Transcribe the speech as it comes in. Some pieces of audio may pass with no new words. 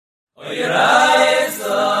So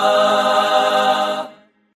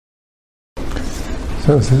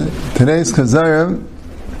today's Chazara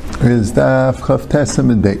is Daf Chaf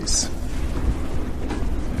Tesem and Beis.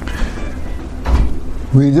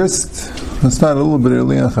 Let's start a little bit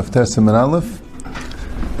early on Chaf Tesem and Aleph.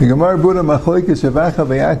 The Gemara Buddha Machlokes Shavacha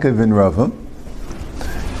V'Yaakov in Rava.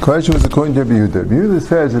 The question was according to Rabbi Yehuda. Rabbi Yehuda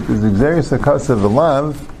says that there's Xeris Akasa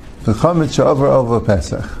V'Lav V'Chametz Sha'avar Over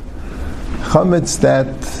Pesach. Chametz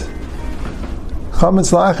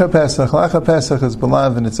Lacha Pesach is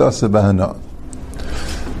B'Lav and it's also B'Hana.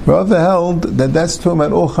 Rava held that that's talking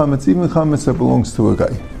about all chametz, even chametz that belongs to a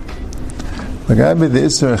guy. The guy with the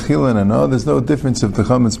Isser Achila and Ana, there's no difference if the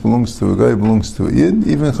chametz belongs to a guy, belongs to a yid,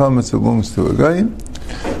 even chametz that belongs to a guy.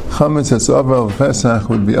 Chametz that's over of Pesach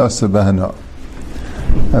would be asa b'hana.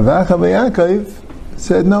 Avacha V'Yaakov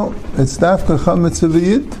said no, it's dafka chametz of a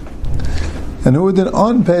yid. And who did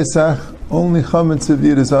on Pesach, only chametz of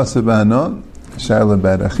yid is asa b'hana, Shaila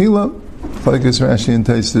bad Achila, Chalekes Rashi and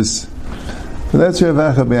Taisus. So that's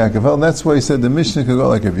Ravacha V'Yaakov. Well, that's why he said the Mishnah could go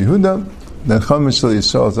like Rabbi Yehuda, that Chametz Shel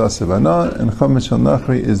Yisrael is Asa B'Hana, and Chametz Shel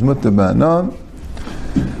Nachri is Mutter B'Hana,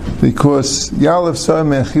 because Ya'alev Sar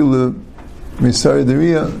Me'achilu Misar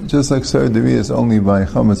Deriya, just like Sar Deriya is only by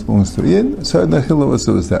Chametz belongs to Yid, Sar D'Achila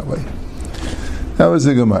also is that way. That was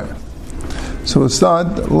the Gemara. So we'll start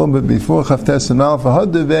a little bit before Chavtes and Alpha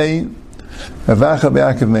Hadavei, Ravacha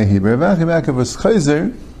V'Yaakov Me'Hibra. Ravacha V'Yaakov was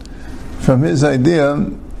Chayzer from his idea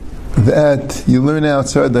that you learn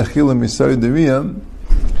outside the Achila Misar Deriya,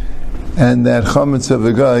 and that chametz of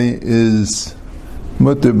a guy is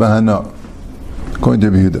mutter b'hana, according to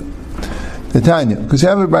Rabbi Yehuda. The Tanya, because you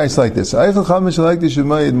have a price like this. Eichel chametz hektish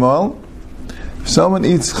u'mayid mal. If someone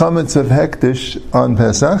eats chametz of hektish on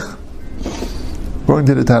Pesach, according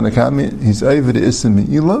to the Tanakami, he's over the isim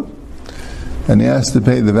me'ilah, and he has to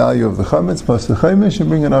pay the value of the chametz plus the chaimish and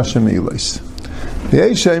bring an asher me'ilis. The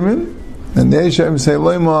Eishayim, and the Eishayim say,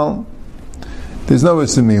 Loimal, there's no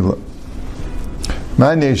Isim Me'ilah.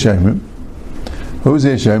 Man Eishayim, who's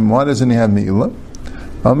Eishayim? Why doesn't he have Me'ilah?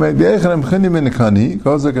 Amay B'Echanam B'Chinim Menekani,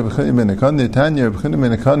 goes like a B'Chinim Menekani, Tanya, B'Chinim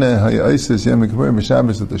Menekani, Hayaisis, Yom Kippur,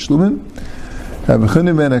 B'Shabbos, at the Shlumin.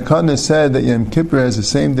 B'Chinim Menekani said that Yom Kippur has the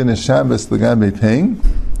same din as Shabbos, L'gabe paying.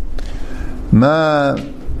 Ma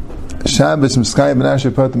Shabbos M'skay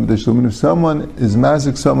B'Nasher Patim B'Tashlumin. If someone is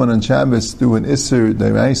mazik someone on Shabbos through an Isser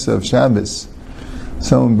D'Oraisa of Shabbos,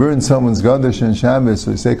 someone burns someone's Gadash on Shabbos, so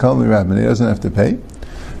they say Kol Mirabin, he doesn't have to pay.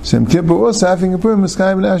 So Yom Kippur also having Kippur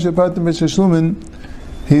M'skay B'Nasher Patim B'Tashlumin,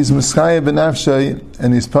 he's M'skay B'Nafshay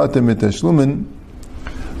and he's Patim B'Tashlumin.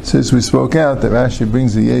 Since we spoke out that Rashi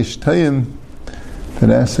brings a Yesh Tayim that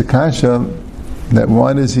asks the Kasha that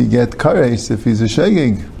why does he get Kares if he's a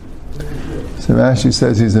Shegig? So Rashi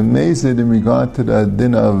says he's amazed in regard to the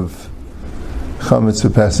din of Chametz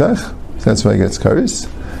Pesach, so that's why he gets Karis.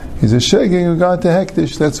 He's a Shegig in regard to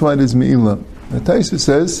Hektish, that's why there's Me'ilah. The Taisa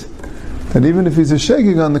says that even if he's a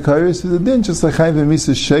Shegig on the Karis, it's a din, just like Chayve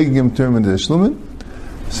Misa Shegigim term in the Shlumin,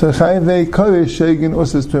 so Chayve Karis Shegigim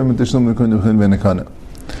also is term in the Shlumin Kunduchin Venekana.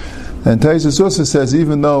 And Taisa also says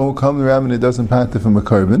even though Kam Rabbin it doesn't pater from a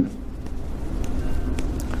carbon,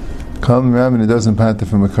 it doesn't pater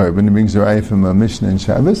from a carbon, it brings a raya from a Mishnah in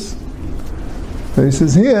Shabbos. But he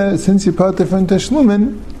says here, since you pater from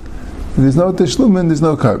Teshlumin, if there's no Teshlumin, there's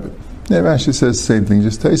no carbon. Yeah, Rashi says the same thing,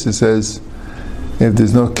 just Taisa says, if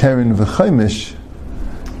there's no Keren v'chaimish,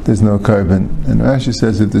 there's no carbon. And Rashi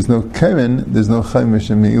says, if there's no Keren, there's no chaimish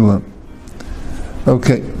and me'ilah.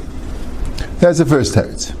 Okay, that's the first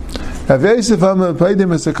teretz. The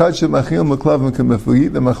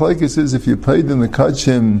machlokes is if you paid in the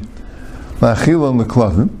kachim ma'achil on the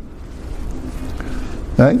klavim,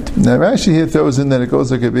 right? Now Rashi here throws in that it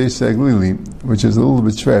goes like a beis aglili, which is a little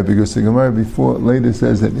bit shver because the Gemara later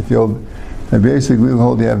says that if you hold a beis aglili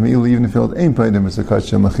hold you have me'ilah even if you hold ain't paid him as a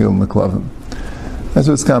kachim ma'achil on the klavim. That's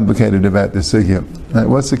what's complicated about this sugya. Right?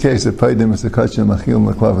 What's the case if paid him as a kachim ma'achil on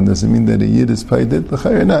the klavim? Does it mean that a yid is paid it? The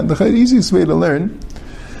chayr not. The easiest way to learn.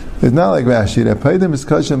 It's not like Rashi that paydim is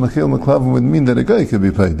kasha machil maklavim would mean that a guy could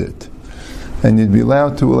be paid it, and you'd be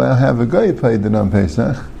allowed to have a guy paid it on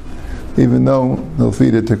Pesach, even though they'll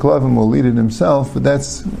feed it to klavim or lead it himself. But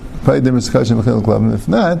that's paydim is kasha machil maklavim. If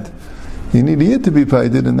not, you need a yid to be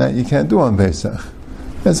paid it, and that you can't do on Pesach.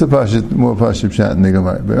 That's a more pashut pshat in the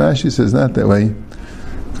Gemara. But Rashi says not that way,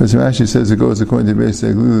 because Rashi says it goes according to Beis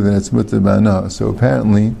Aglulu that it's mutter b'ana. So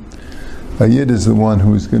apparently, a yid is the one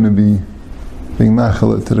who's going to be being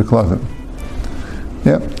machalit to the klavim.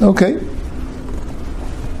 Yeah, okay.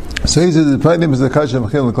 So he says the paidim is the kasha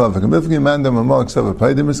machil l'klavim. If you mandam a malak sava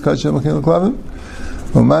paidim is kasha machil l'klavim,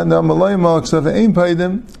 or mandam a loy malak sava ain't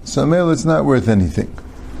paidim, so male it's not worth anything.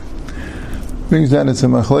 brings down it's a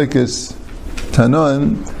machlekes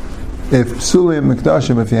Tanoim. If psuli and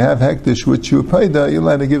mikdashim, if you have hektish which you paida, you're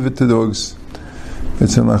allowed to give it to dogs.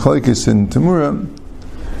 It's a machlekes in Temura.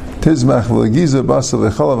 Tizmach v'legiza basal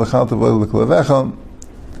v'chala v'chalta v'leklavecha.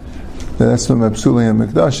 That's from psuli and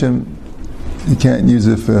mikdashim. You can't use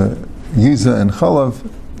it for giza and chalav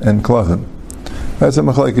and klavim. That's a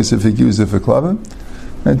machlekes if you use it for klavim.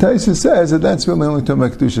 And Taisa says that that's really only to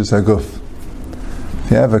mekdushas haguf.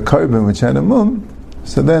 If you have a carbon which had a mum,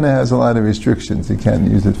 so then it has a lot of restrictions. You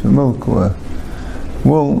can't use it for milk or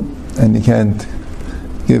wool, and you can't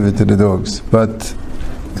give it to the dogs. But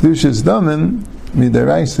kedushas damim,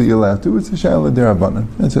 midaraisa you're allowed to. It's a shayla derabanan.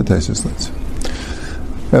 That's what Taisa says.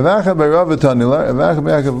 Rav Acha by Rav Tanila, Rav Acha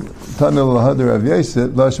by Tanila lahadar Rav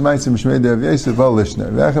Yosef, lo shmaitzim shmei Rav Yosef al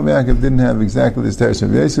lishner. Rav Acha by didn't have exactly this teres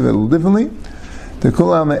of Yosef, a little differently. The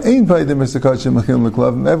kulama ain't paid them Mr. Kachim Machim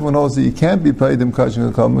Leklavim. Everyone knows that you can't be paid them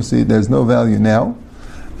Kachim Leklavim. There's no value now.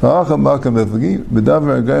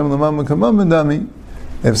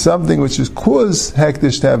 If something which is cause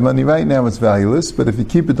hektish to have money right now, it's valueless. But if you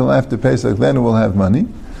keep it till after Pesach, then it will have money.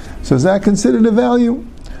 So is that considered a value?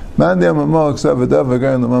 The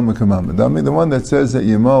one that says that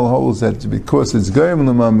Yamal holds that because it's Goyim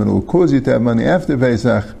Lamam, it will cause you to have money after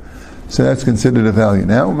Pesach. So that's considered a value.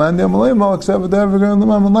 Now,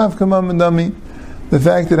 the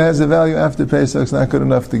fact that it has a value after Pesach is not good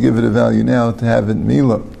enough to give it a value now to have it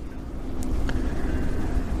Mila.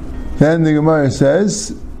 Then the Gemara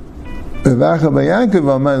says,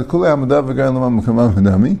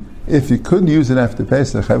 if you could use it after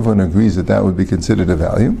Pesach, everyone agrees that that would be considered a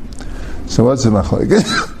value. So what's the machlekes?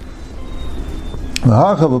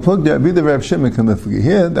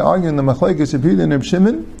 Here, the argument the machlekes of Yehuda and Reb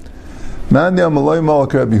Shimon. Man the Amaloi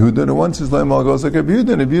Malak Rabbi Yehuda, and once his Loi Malak goes like Rabbi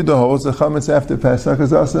Yehuda, and Rabbi Yehuda holds the chametz after Pesach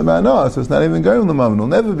is also Ma'ana, so it's not even going to Mamon, it'll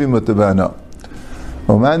never be Mutta Ba'ana.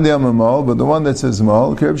 Or Man the Amamal, but the one that says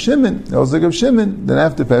Mal, Rabbi Shimon, holds like Rabbi Shimon, then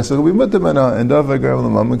after Pesach will be Mutta Ba'ana, and Dava Gav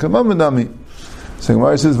L'Mamon Kamam Dami. So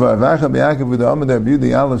Gemara says, V'avacha B'Yaakov with the Amad Rabbi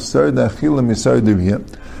Yehuda, Aleph Sarda Achilam Yisar Deriyah.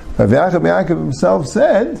 V'avacha B'Yaakov himself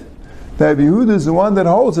said, that Yehuda is the one that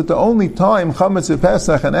holds that the only time Chametz of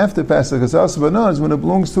Pesach and after Pesach is also Banan is when it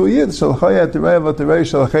belongs to a Yid. Shalchayat Terev Aterei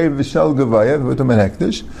Shalchay V'Shal Gavaya V'Utam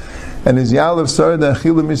Hektish, and his Yalav Sarda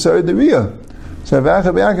Achilim Yisar Deriyah. So Rav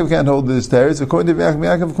Acha B'Yaakov can't hold this teretz. According to Rav Acha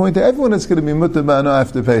B'Yaakov, according to everyone, it's going to be Mutta Ba'ana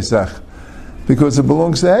after Pesach because it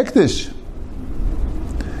belongs to Hektish.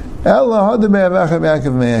 Allah Hadar Rav Acha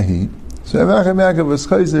B'Yaakov Me'ahi. So Rav Acha B'Yaakov was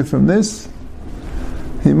chayzer from this.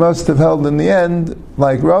 He must have held in the end,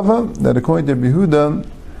 like Rava, that according to Yehuda,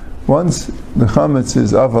 once the chametz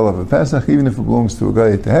is aval of a Pesach, even if it belongs to a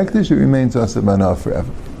guy to hektish, it remains asa b'ana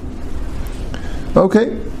forever.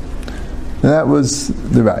 Okay, that was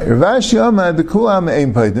the right. Rav Ashi Amad the kulam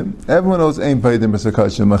ein paidim. Everyone knows ein paidim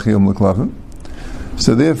b'sakasha machiyum l'klavim.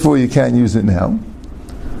 So therefore, you can't use it now.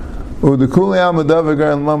 Or the kulam adav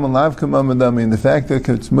gar l'mam lav kamam adami. And the fact that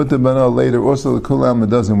it's muta b'ana later, also the kulam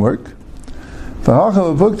doesn't work. Here the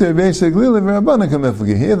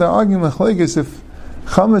argument is if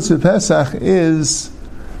chametz of Pesach is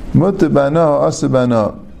Mutta Ba'ana, Asa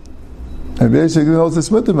Ba'ana. Basically holds it's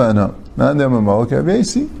Mutta Ba'ana.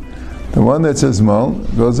 The one that says Mal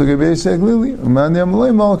goes like Rabbi Glili.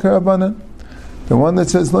 The one that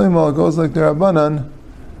says Loi Mal goes like the Rabbanan.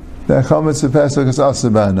 That chametz of Pesach is Asa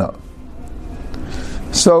Ba'ana.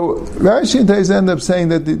 So Rashi and Tais end up saying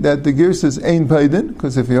that the Girs is Ein Paidin,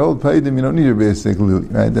 because if you hold Paidin, you don't need a basic Lili,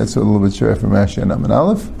 right? That's a little bit sure from Rashi and Amin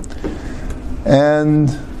Aleph. And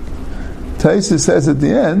Taisa says at the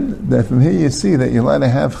end that from here you see that you're allowed to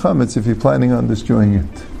have chametz if you're planning on destroying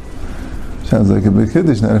it. Sounds like a big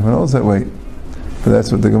kiddush, not everyone holds that way. But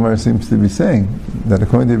that's what the Gemara seems to be saying, that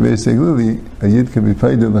according to basic Lili, a Yid can be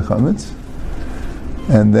Paidin the chametz,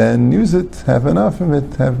 and then use it, have enough from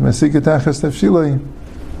it, have Mesikat Achas Tafshiloi.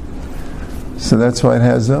 So that's why it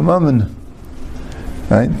has a mammon,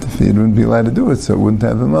 right? If you wouldn't be allowed to do it, so it wouldn't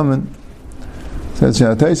have a mammon. So that's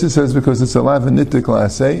what Taisa says because it's a lav and nittik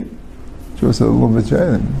lasei. Which was a little bit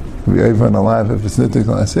right. It could be over on a lav if it's nittik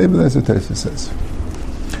lasei, but that's what Taisa says.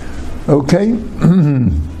 Okay.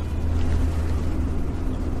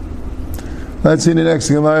 Let's see the next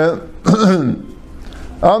Gemara.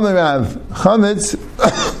 Amarav chametz.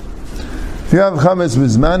 If you have chametz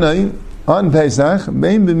mizmanai on Pesach,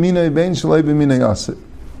 bein b'minay, bein shalei b'minay aser.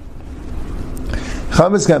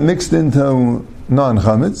 Chametz got mixed into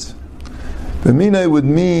non-chametz. B'minay would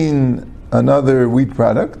mean another wheat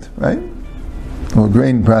product, right? Or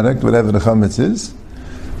grain product, whatever the chametz is.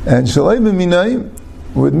 And shalei b'minay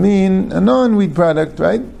would mean a non-wheat product,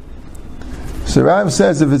 right? So Rav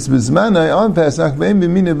says if it's Bizmanai on Pesach, Bein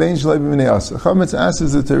B'mina, Bein Shalei B'mina Asa. Chametz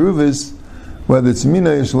asks the Teruvis whether it's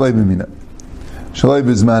Mina or Shalei B'mina. Shalei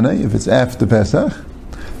Bizmanai, if it's after Pesach,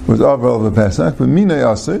 was over Pesach, but Mina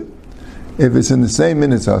Asa, if it's in the same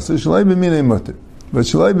minutes Asa, Shalei B'mina Mutter. But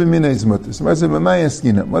Shalei B'mina is Mutter. So I said,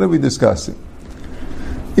 what are we discussing?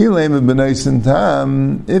 Ilay B'naisin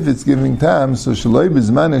Tam, if it's giving Tam, so Shalei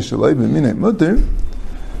Bizmanai, Shalei B'mina Mutter,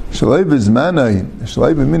 Shalei Bizmanai,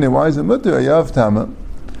 Shalei B'mina, why is it Mutter? Ayav Tama.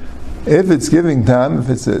 If it's giving Tam, if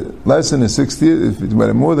it's less than a 60th, if it's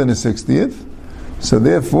more than a 60th, so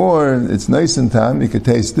therefore it's nice and Tam, you could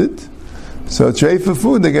taste it. So a tray for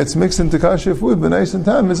food that gets mixed into kosher food, but nice and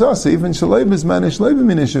Tam is also, even Shalei Bizmanai, Shalei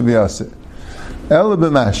B'mina should be also. Ela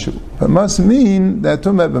B'mashu. But must mean that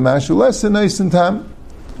Tumah B'mashu, less than nice and Tam.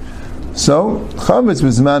 So, chametz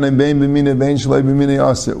b'zmanai bein b'mina bein shalei b'mina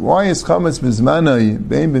yaseh. Why is chametz b'zmanai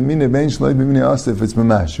bein b'mina bein shalei b'mina yaseh if it's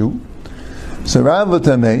b'mashu? So Rav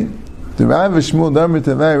Tamei, the Rav Shmuel Damar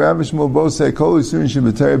Tavai, Rav Shmuel both say kol yisurin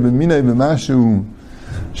sheb'terei b'mina b'mashu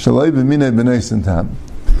shalei b'mina b'neisin tam.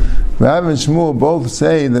 Rav and Shmuel both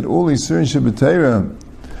say that all yisurin sheb'terei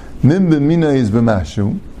min b'mina is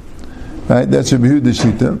b'mashu. Right, that's Rabbi Yehuda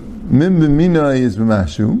Shita. Min b'mina is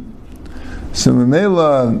b'mashu. So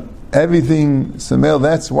Memela. Everything Samel,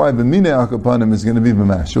 that's why B'minei Akapanim is going to be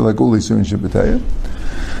B'mashu, like Uli Surin Shabbataya.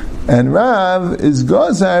 And Rav is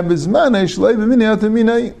Gozar B'zmanei Shlei B'minei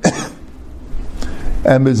Ataminei.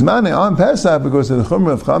 And B'zmanei on Pesach, because of the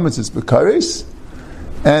Chumrah of Chametz, it's B'karis,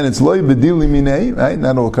 and it's Loi B'dili Minei, right?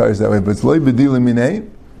 Not all karis that way, but it's Loi B'dili Minei.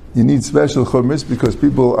 You need special Chumras because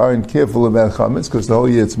people aren't careful about Chametz, because the whole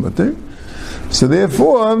year it's Mutter. So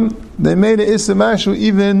therefore, they made it Issa Mashu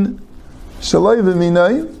even Shlei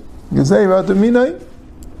B'minei, you can say about the Minai,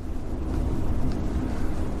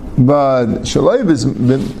 but Shalei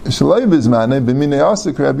Bizmanei b'minei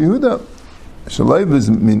asik Rabbi Yehuda. Shalei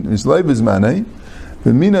Bizmanei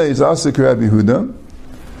b'minei is asik Rabbi Yehuda,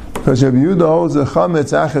 because Rabbi Yehuda holds the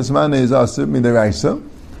chametz achas manei is asik midaraisa.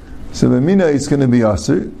 So b'minei it's going to be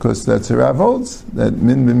asik because that's what Rav holds that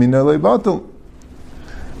min b'minei leibatel.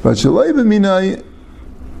 But Shalei b'minei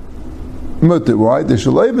mutter. Why? The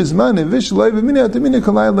Shalei Bizmanei v'Shalei b'minei atamina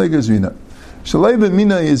kalai legazrina. Shalei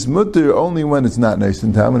b'minei is mutter only when it's not nice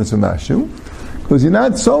and time, when it's a mashu. Because you're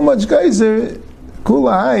not so much geyser,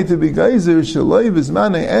 kula hai to be geyser, Shalei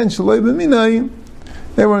Bizmanei and Shalei b'minei,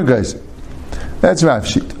 they weren't geyser. That's Rav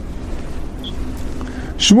Shit.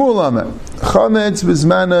 Shmuel Amar, Chametz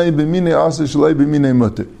Bizmanei b'minei asa Shalei b'minei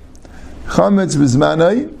mutter. Chametz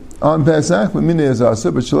Bizmanei on Pesach, b'minei is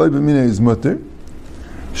asa, but Shalei b'minei is mutter.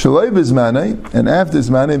 Shalei Bizmanei, and after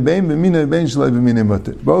Zmanei, Bein B'minei, Bein Shalei B'minei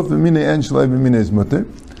Mutter. Both B'minei and Shalei B'minei is Mutter.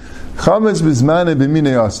 Chametz Bizmanei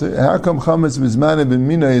B'minei Aser. How come Chametz Bizmanei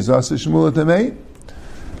B'minei is Aser? Shmuel Tamei.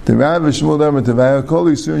 The Rav Shmuel Damar Tavai, Kol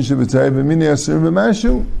Yisurin Shabbatari B'minei Aser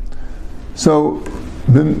B'mashu. So,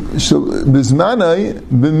 Bizmanei,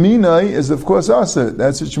 B'minei is of course Aser.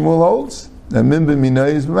 That's what Shmuel holds. And Min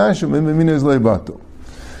B'minei is B'mashu, Min B'minei is Leibato.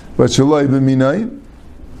 But Shalei B'minei,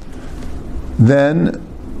 then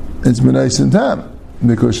it's B'nais and Tam,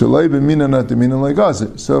 because Shalei b'mina not the mina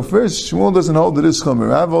legazer. So first, Shmuel doesn't hold to this chumrah.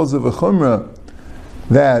 Rav holds of a chumrah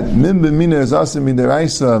that min b'mina is asim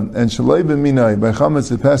midaraisa and Shalei b'mina by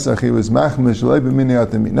chametz Pesach he was machmeh Shalei b'mina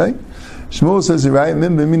at the minai. Shmuel says right,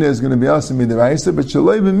 min b'mina is going to be asim midaraisa, but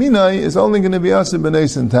Shalei b'mina is only going to be asim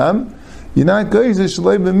b'nais and Tam. You're not going to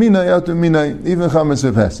Shalei b'mina at the minai even chametz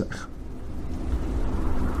Pesach.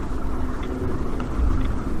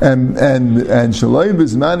 And Shalei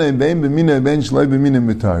Bizmanei Bein B'minei Bein Shalei B'minei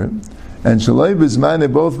Mitarim, and Shalei Bizmanei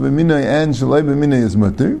both B'minei and Shalei B'minei is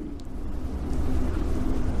Mutter.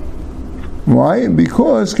 Why?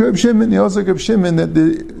 Because Reb Shimon, he also Reb Shimon that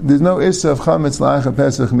there's no Issa of Chametz La'achar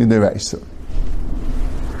Pesach Midaraisa.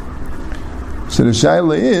 So the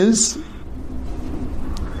Shaila is,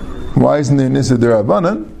 why isn't there Nissa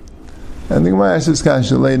D'Rabbanan? And the Gemara asks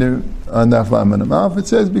Kasha later on Daf Laman Amalf, it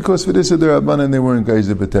says because for this D'Rabbanan they weren't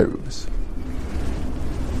geyser b'terubas.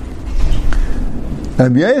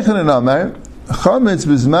 Rabbi Yechanan Amar, Chametz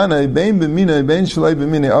b'zmanei bein b'minei bein shalei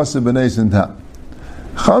b'minei asa b'neis and tam.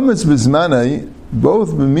 Chametz b'zmanei,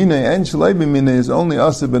 both b'minei and shalei b'minei is only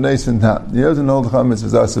asa b'neis and tam. He doesn't hold chametz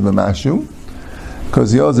is asa b'mashu,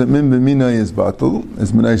 because he holds that min b'minei is batul,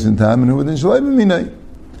 is b'neis and tam, and who within shalei b'minei.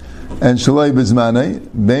 And Shalei Bizmanei,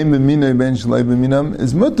 Bein B'minei, Bein Shalei B'minam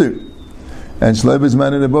is Mutter. And Shalei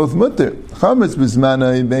Bizmanei, they're both Mutter. Chametz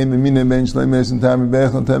Bizmanei, Bein B'minei, Bein Shalei B'minam, Tam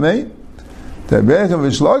B'echon Tamei. Tabechon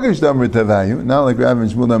V'shlogish Damar Tavayu, not like Rav and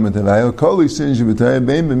Shmuel Damar Tavayu, Kol Yisurin Shabbatari,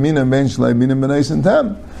 Bein B'minei, Bein Shalei B'minam, B'neis and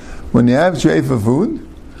Tam. When you have tray for food,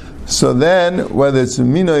 So then, whether it's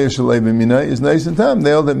minay or shalei b'minay is nice and tam.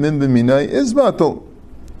 They hold that min b'minay is batul.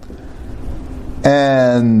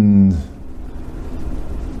 And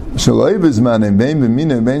shalei b'zmanim, bein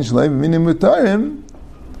b'minay, bein shalei b'minay mutarim,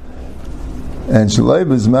 and shalei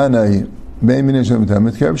b'zmanay, bein b'minay shalei mutarim,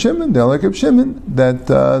 it's Reb Shimon, they're like Reb Shimon, that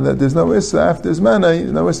there's no issa after zmanay,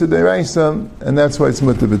 no issa deraisa, and that's why it's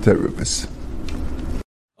mutar b'terubis.